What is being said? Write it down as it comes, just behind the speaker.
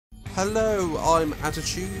Hello, I'm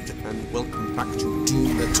Attitude, and welcome back to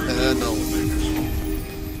Doom Eternal.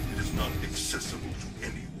 It is not accessible to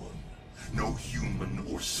anyone. No human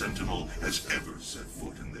or sentinel has ever set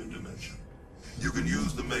foot in their dimension. You can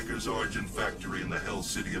use the Maker's Origin Factory in the Hell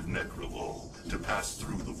City of Necravol to pass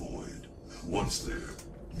through the Void. Once there,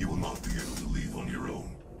 you will not be able to leave on your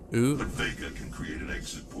own. Ooh. But Vega can create an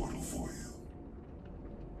exit portal for you.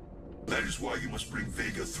 That is why you must bring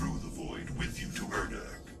Vega through the Void with you to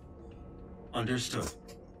Urdak. Understood.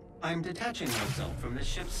 I'm detaching myself from the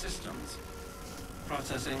ship's systems.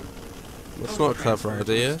 Processing. That's not a clever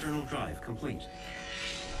idea. External drive complete.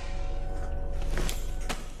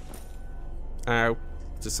 Ow.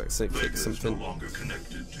 Just like say Vega click is something. no longer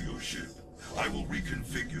connected to your ship. I will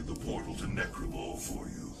reconfigure the portal to Necravol for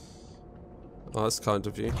you. Oh, that's kind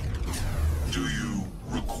of you. Do you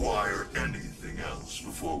require anything else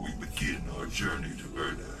before we begin our journey to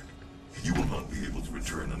Urdak? You will not be able to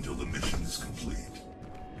return until the mission is complete.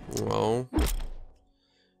 Well,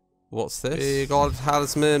 what's this? We got a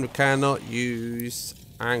talisman we cannot use.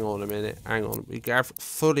 Hang on a minute. Hang on. We have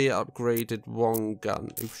fully upgraded one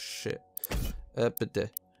gun. Oh shit. I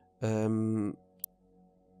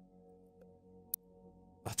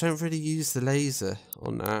don't really use the laser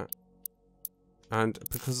on that. And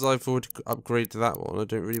because I've already upgraded that one, I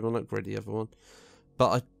don't really want to upgrade the other one.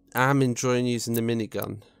 But I am enjoying using the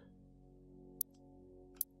minigun.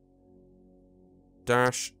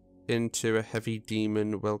 Dash into a heavy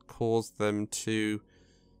demon will cause them to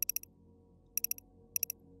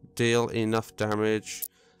deal enough damage.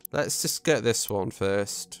 Let's just get this one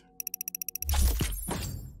first.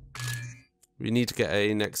 We need to get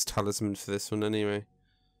a next talisman for this one anyway.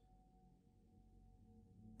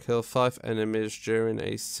 Kill 5 enemies during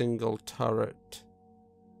a single turret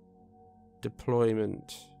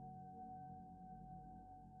deployment.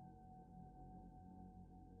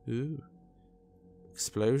 Ooh.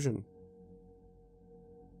 Explosion.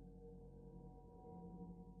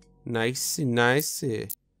 Nicey, nicey.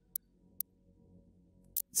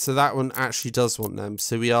 So that one actually does want them.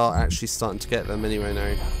 So we are actually starting to get them anyway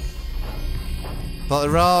now. But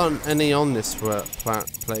there aren't any on this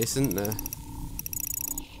place, isn't there?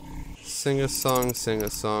 Sing a song, sing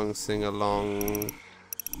along.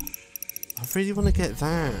 I really want to get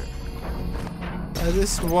that. I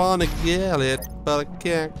just want to get it, but I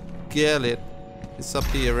can't get it. It's up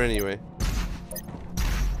here anyway.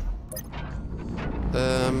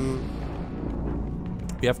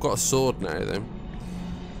 We have got a sword now, though.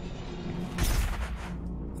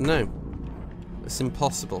 No. It's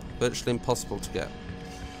impossible. Virtually impossible to get.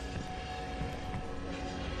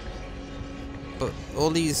 But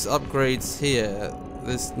all these upgrades here,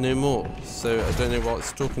 there's no more. So I don't know what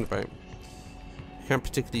it's talking about. Can't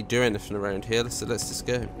particularly do anything around here, so let's just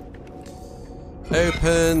go.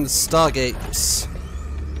 Open Stargates.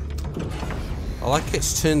 I like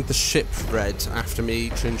it's turned the ship red after me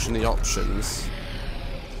changing the options.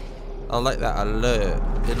 I like that alert.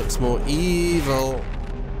 It looks more evil.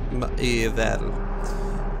 Evil.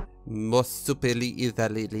 More superly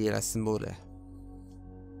evil.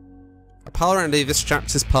 Apparently this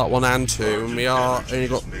chapter's part 1 and 2, and we are only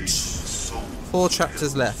got 4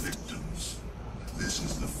 chapters left. This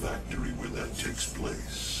is the factory where that takes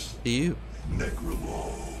place. You.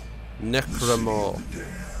 Necramol.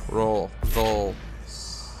 Raw. Vol.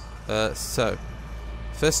 So,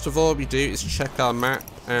 first of all we do is check our map,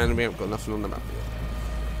 and we haven't got nothing on the map yet.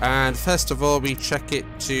 And first of all we check it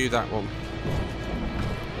to that one.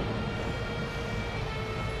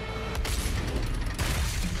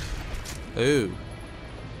 Ooh.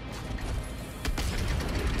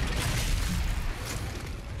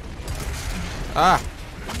 Ah!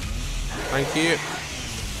 Thank you.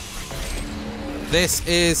 This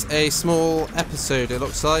is a small episode, it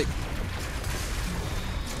looks like.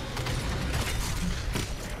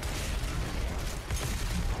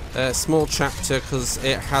 A small chapter because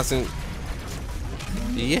it hasn't...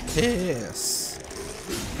 Yes!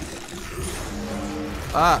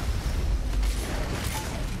 Ah!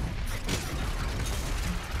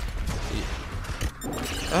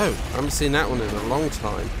 Oh, I haven't seen that one in a long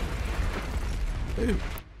time. Ooh.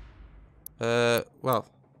 Well.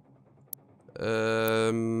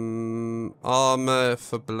 Armor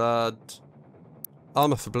for blood.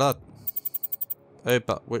 Armor for blood. Oh,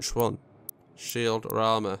 but which one? Shield or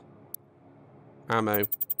armor? Ammo.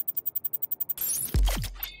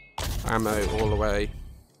 Ammo all the way.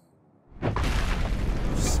 Do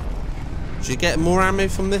you get more ammo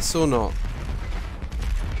from this or not?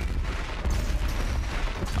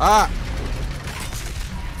 Ah!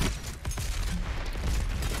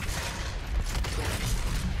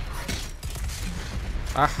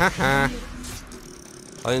 Ahaha.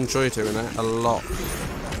 I enjoy doing that a lot.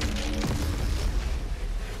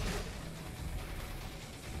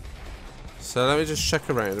 So let me just check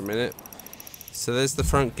around a minute. So there's the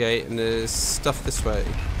front gate and there's stuff this way.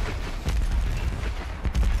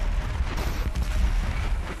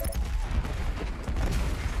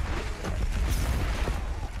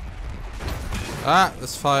 Ah,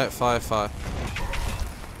 there's fire, fire, fire.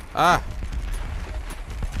 Ah!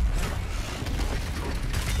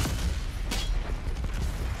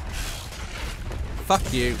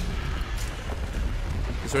 Fuck you.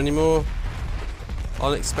 Is there any more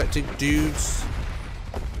unexpected dudes?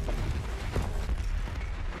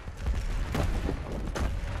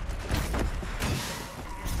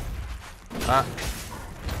 Ah.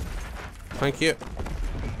 Thank you.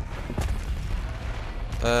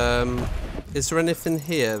 Is there anything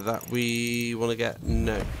here that we want to get?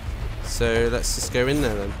 No. So let's just go in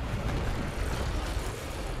there then.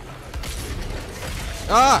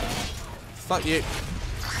 Ah! Fuck you.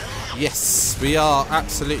 Yes, we are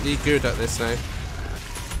absolutely good at this now.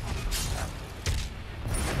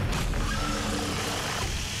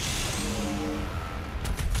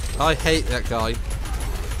 I hate that guy.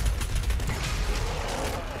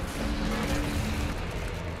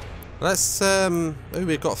 Let's oh,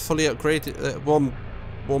 we've got fully upgraded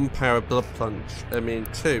one power blood plunge. I mean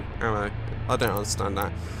 2 ammo. I don't understand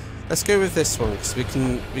that. Let's go with this one because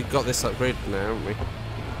we got this upgraded now, haven't we?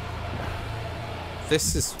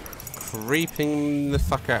 This is creeping the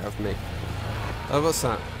fuck out of me. Oh, what's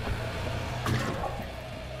that?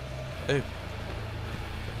 Oh.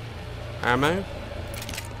 Ammo?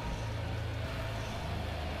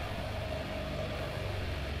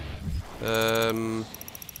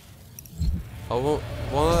 I want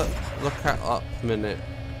to look at up a minute.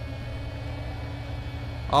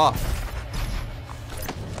 Ah.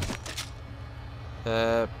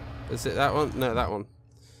 Is it that one? No, that one.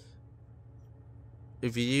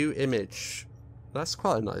 View image. That's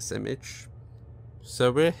quite a nice image.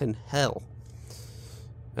 So we're in hell.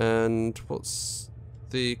 And what's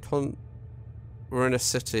the we're in a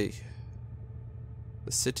city.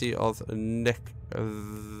 The city of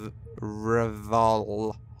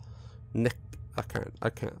Reval. I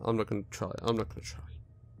can't. I'm not gonna try.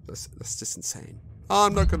 That's just insane.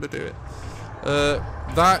 I'm not gonna do it.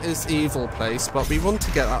 That is evil place, but we want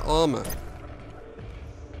to get that armor.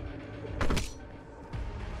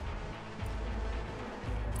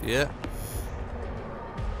 Yeah.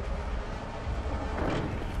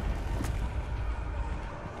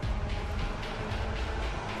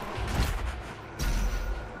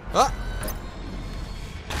 Ah!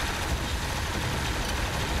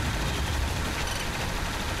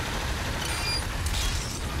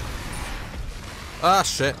 Ah,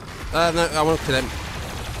 shit. No, I want to kill him.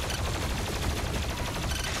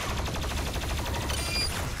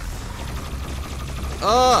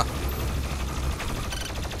 Ah!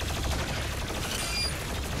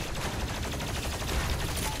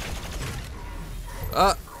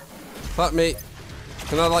 Ah! Fuck me.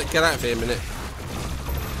 Can I, like, get out of here a minute?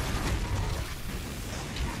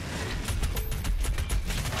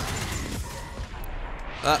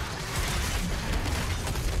 Ah.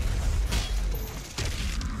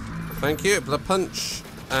 Thank you. Blood punch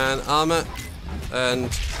and armor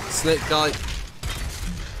and snake guy.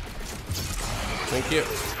 Thank you.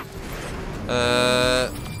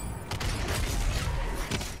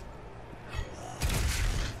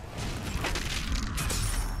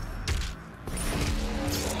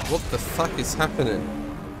 What the fuck is happening?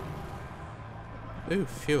 Ooh,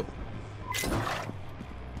 fuel.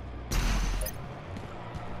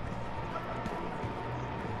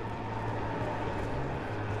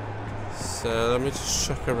 So let me just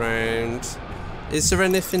check around. Is there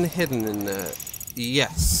anything hidden in there?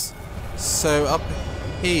 Yes. So up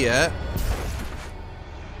here,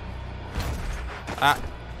 that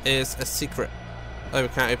is a secret. Oh, we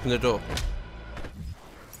can't open the door.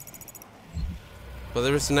 But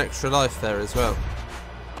there is an extra life there as well.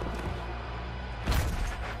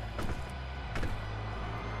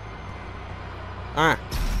 Ah.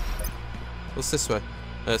 What's this way?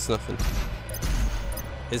 Oh, it's nothing.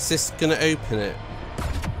 Is this gonna open it?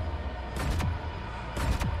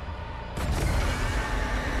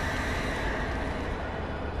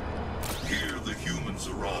 Here the humans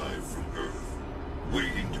arrive from Earth,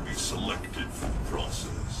 waiting to be selected for the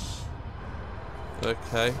process.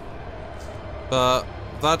 Okay. But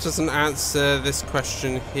that doesn't answer this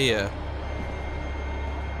question here.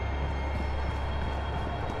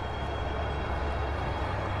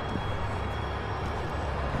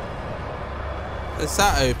 Is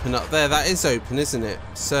that open up there? That is open, isn't it?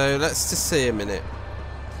 So let's just see a minute.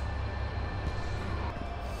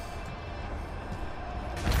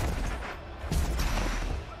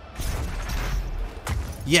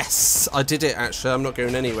 Yes! I did it, actually. I'm not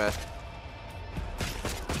going anywhere.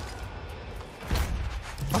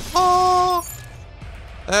 Aha!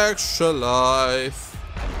 Extra life.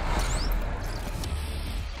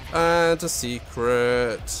 And a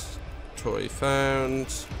secret. Toy found.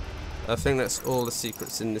 I think that's all the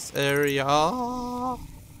secrets in this area.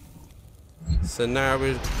 So now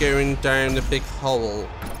we're going down the big hole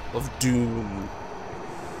of doom.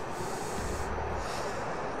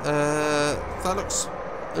 That looks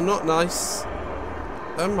not nice.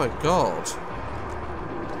 Oh my god.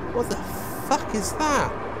 What the fuck is that?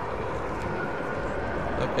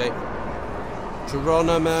 Okay.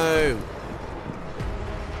 Geronimo.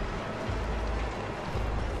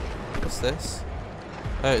 What's this?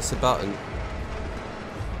 Oh, it's a button.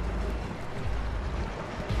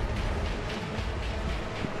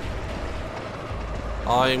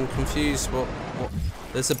 I'm confused. What?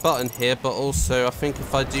 There's a button here, but also I think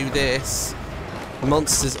if I do this,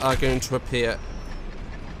 monsters are going to appear.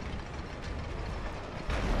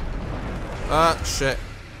 Ah, shit.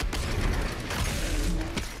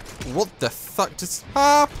 What the fuck just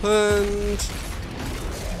happened?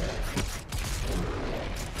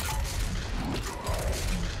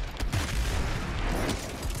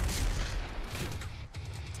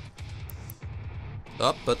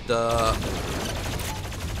 Up, but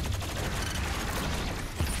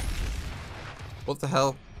what the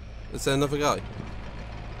hell? Is there another guy?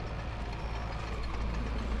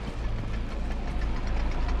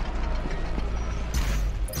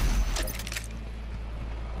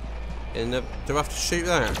 Do I have to shoot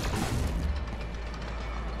that?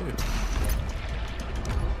 Ooh.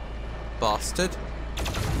 Bastard.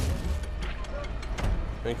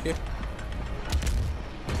 Thank you.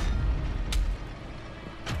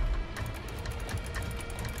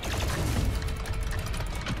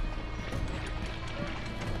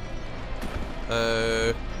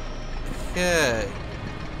 Okay.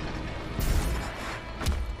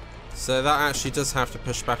 So that actually does have to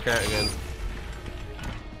push back out again.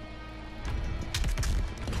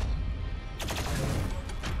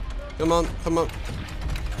 Come on, come on.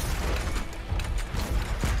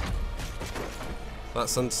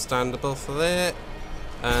 That's understandable for that.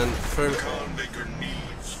 And through.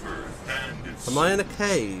 Am I in a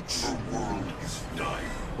cage?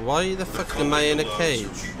 Why the fuck am I in a cage?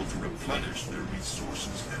 People to replenish their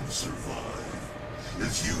resources and survive.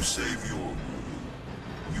 As you save your world,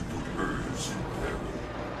 you put hers in peril.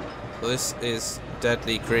 Well, this is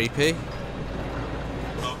deadly creepy.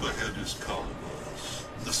 Up ahead is Columbus,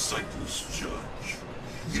 the sightless judge.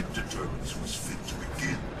 It determines who's fit to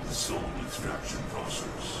begin the soul extraction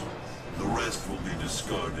process. The rest will be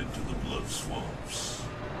discarded to the blood swamps.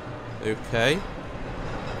 Okay.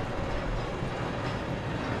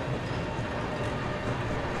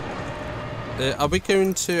 Are we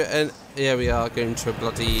going to an... Yeah, we are going to a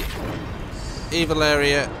bloody evil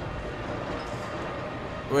area,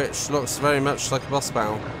 which looks very much like a boss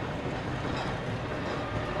battle.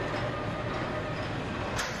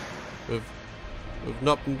 We've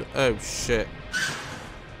not been... Oh, shit.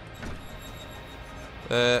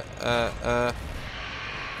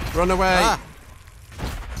 Run away! Ah.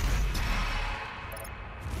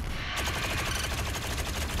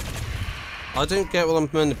 I don't get what I'm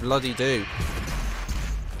meant to bloody do.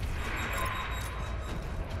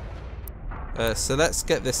 So let's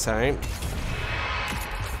get this out.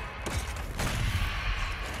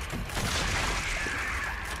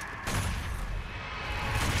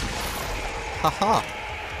 Haha.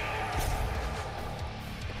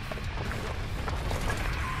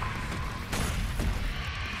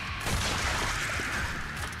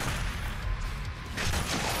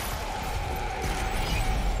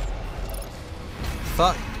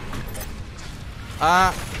 Fuck.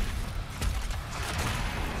 Ah.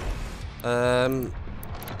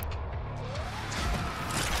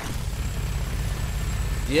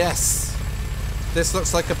 Yes. This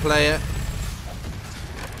looks like a player.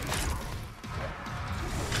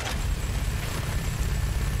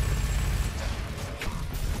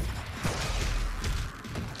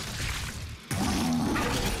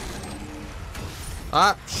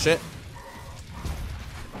 Ah, shit.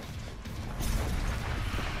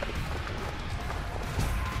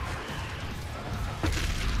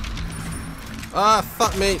 Ah,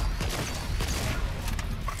 fuck me.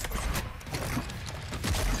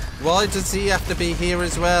 Why does he have to be here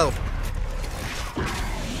as well?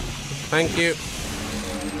 Thank you.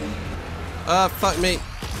 Ah, fuck me.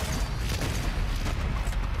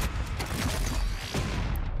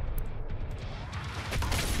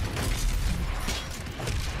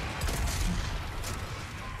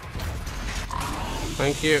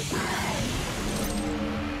 Thank you.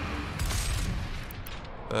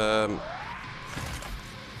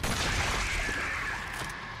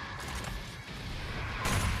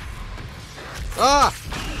 Ah!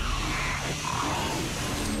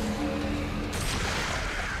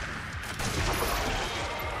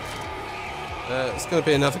 It's going to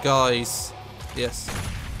be another guy's. Yes.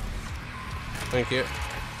 Thank you.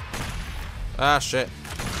 Ah, shit.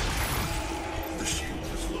 The shield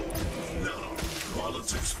is low. Now, while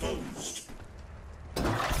it's exposed.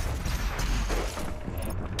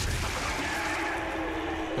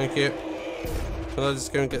 Thank you. Can I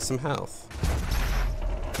just go and get some health?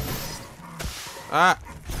 Ah!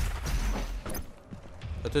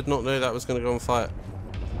 I did not know that was going to go on fire.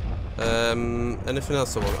 Anything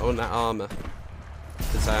else I want? I want that armor.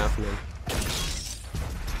 Because I have none.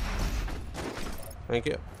 Thank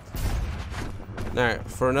you. Now,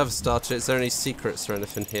 for another starter, is there any secrets or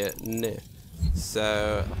anything here? No.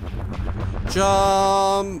 So,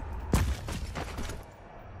 jump!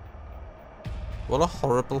 What a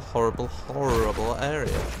horrible, horrible, horrible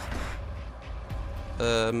area.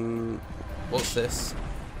 What's this?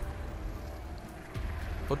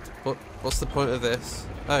 What's the point of this?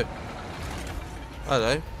 Oh.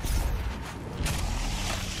 Hello.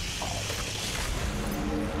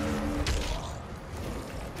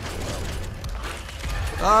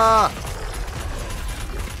 Ah!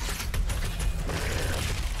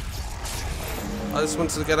 I just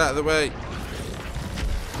wanted to get out of the way.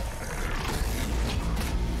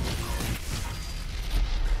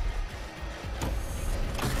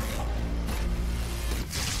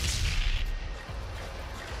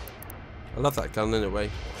 I love that gun in a way.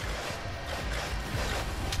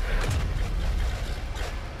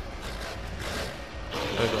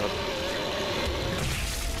 Oh god.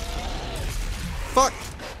 Fuck!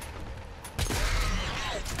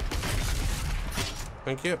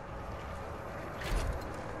 Thank you.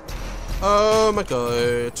 Oh my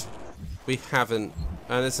god. We haven't.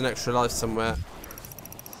 And there's an extra life somewhere.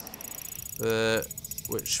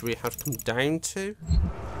 Which we have come down to.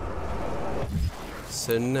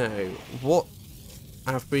 So now, what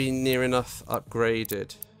have we near enough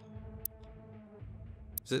upgraded?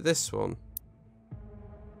 Is it this one?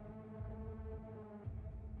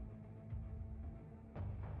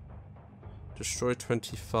 Destroy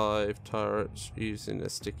 25 turrets using a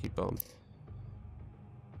sticky bomb.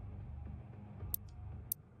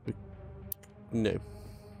 No.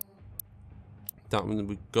 That one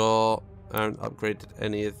we got. I haven't upgraded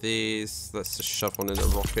any of these. Let's just shove one in a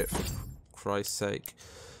rocket for Christ's sake.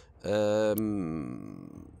 This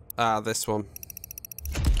one.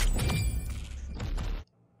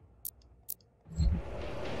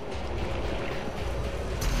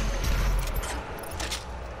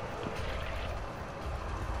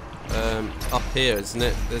 Up here, isn't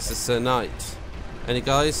it? There's a Sir Knight. Any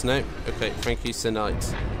guys? No? Okay, thank you, Sir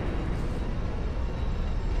Knight.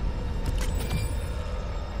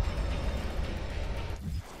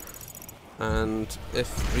 And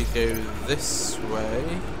if we go this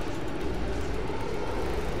way...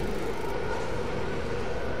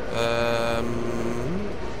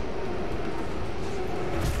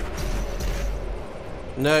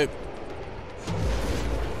 Nope.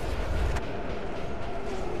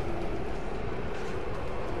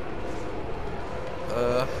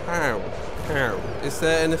 How? Is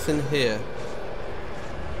there anything here?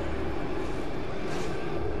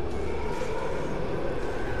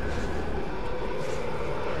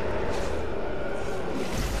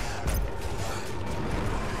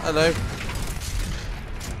 Hello.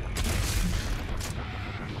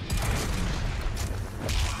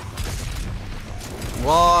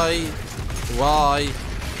 Why?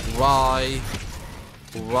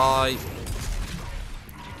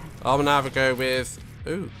 I'm gonna have a go with...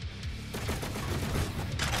 Ooh.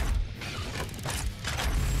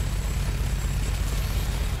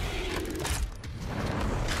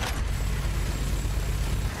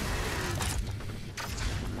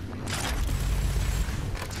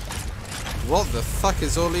 What the fuck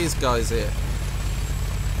is all these guys here?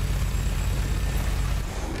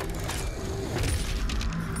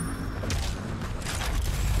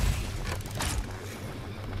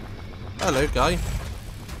 Hello, guy.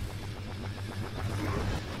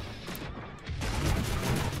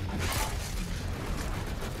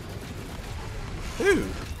 Who?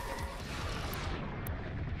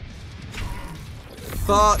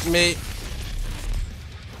 Fuck me.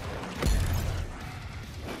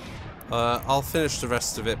 I'll finish the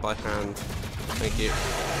rest of it by hand. Thank you.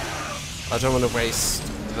 I don't want to waste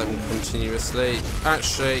them continuously.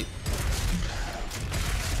 Actually...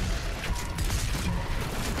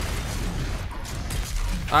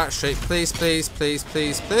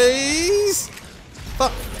 please.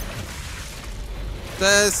 fuck?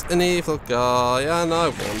 There's an evil guy and I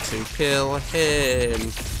want to kill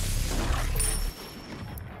him.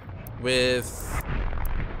 With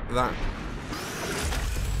that.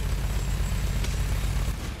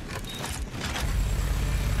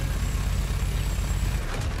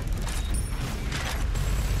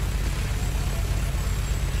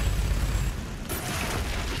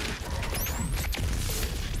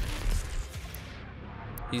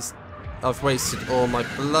 I've wasted all my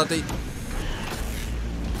bloody...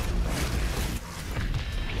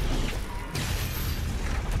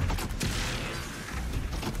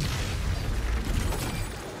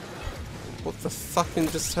 What the fucking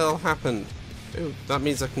just hell happened? Ooh, that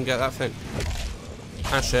means I can get that thing.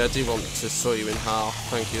 Actually, I do want to saw you in half.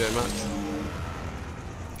 Thank you very much.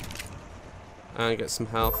 And get some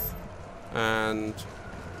health. And...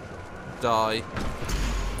 die.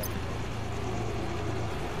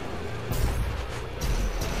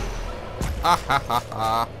 Ah ha ha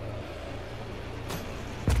ha.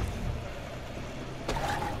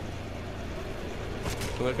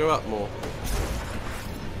 Can I go up more?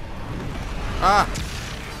 Ah!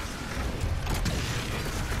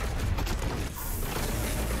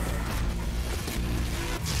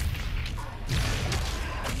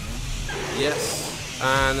 Yes,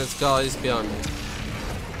 and there's guys behind me.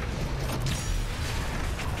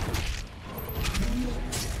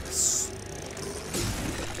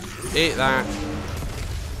 Eat that.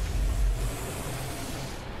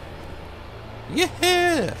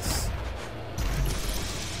 Yes!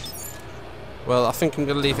 Well, I think I'm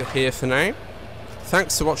going to leave it here for now.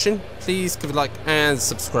 Thanks for watching. Please give a like and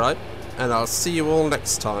subscribe. And I'll see you all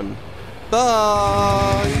next time.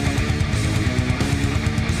 Bye!